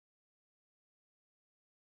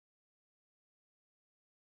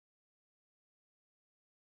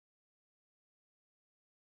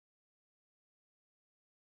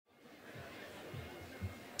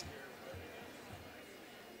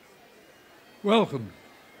Welcome.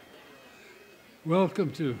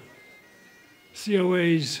 Welcome to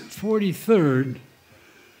COA's 43rd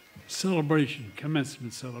celebration,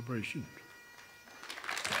 commencement celebration.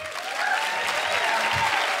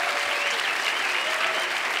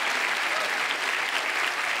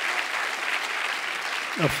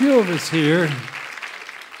 A few of us here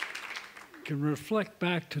can reflect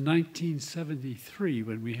back to 1973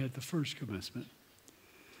 when we had the first commencement.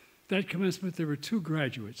 That commencement, there were two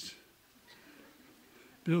graduates,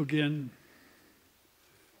 Bill Ginn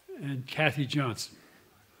and Kathy Johnson.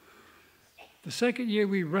 The second year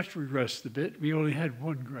we retrogressed a bit, we only had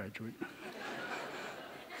one graduate.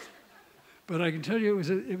 But I can tell you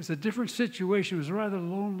it was a different situation. It was a rather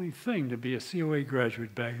lonely thing to be a COA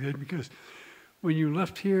graduate back then, because when you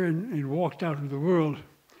left here and walked out into the world,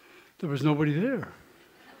 there was nobody there.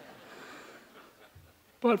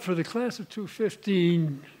 But for the class of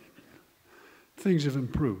 2015, things have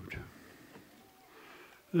improved.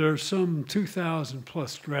 There are some 2,000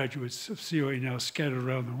 plus graduates of COA now scattered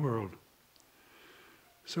around the world.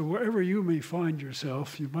 So wherever you may find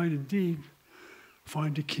yourself, you might indeed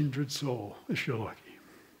find a kindred soul, if you're lucky.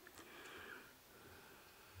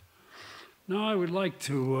 Now I would like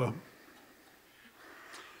to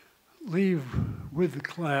leave with the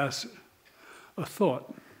class a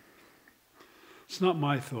thought. It's not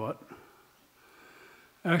my thought.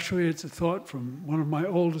 Actually, it's a thought from one of my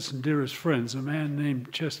oldest and dearest friends, a man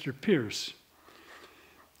named Chester Pierce.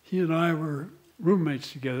 He and I were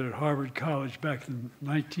roommates together at Harvard College back in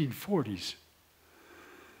the 1940s.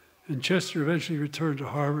 And Chester eventually returned to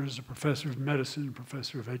Harvard as a professor of medicine and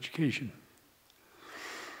professor of education.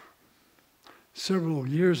 Several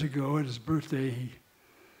years ago, at his birthday,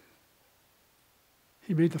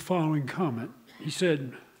 he made the following comment. He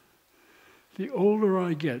said, "The older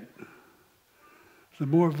I get, the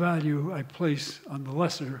more value I place on the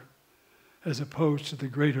lesser as opposed to the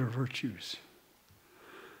greater virtues.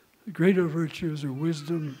 The greater virtues are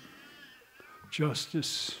wisdom,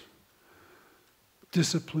 justice,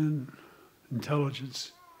 discipline,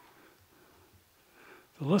 intelligence.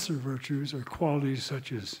 The lesser virtues are qualities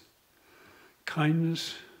such as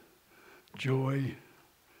kindness, joy,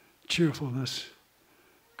 cheerfulness,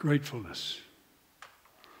 gratefulness.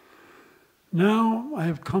 Now I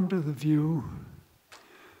have come to the view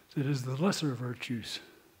that is the lesser virtues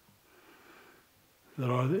that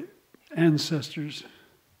are the ancestors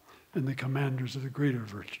and the commanders of the greater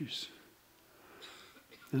virtues."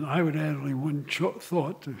 And I would add only one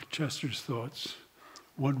thought to Chester's thoughts,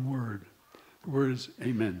 one word. The word is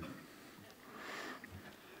amen.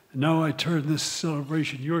 And now I turn this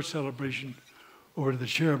celebration, your celebration, over to the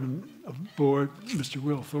chairman of the board, Mr.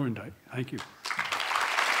 Will Thorndike. Thank you.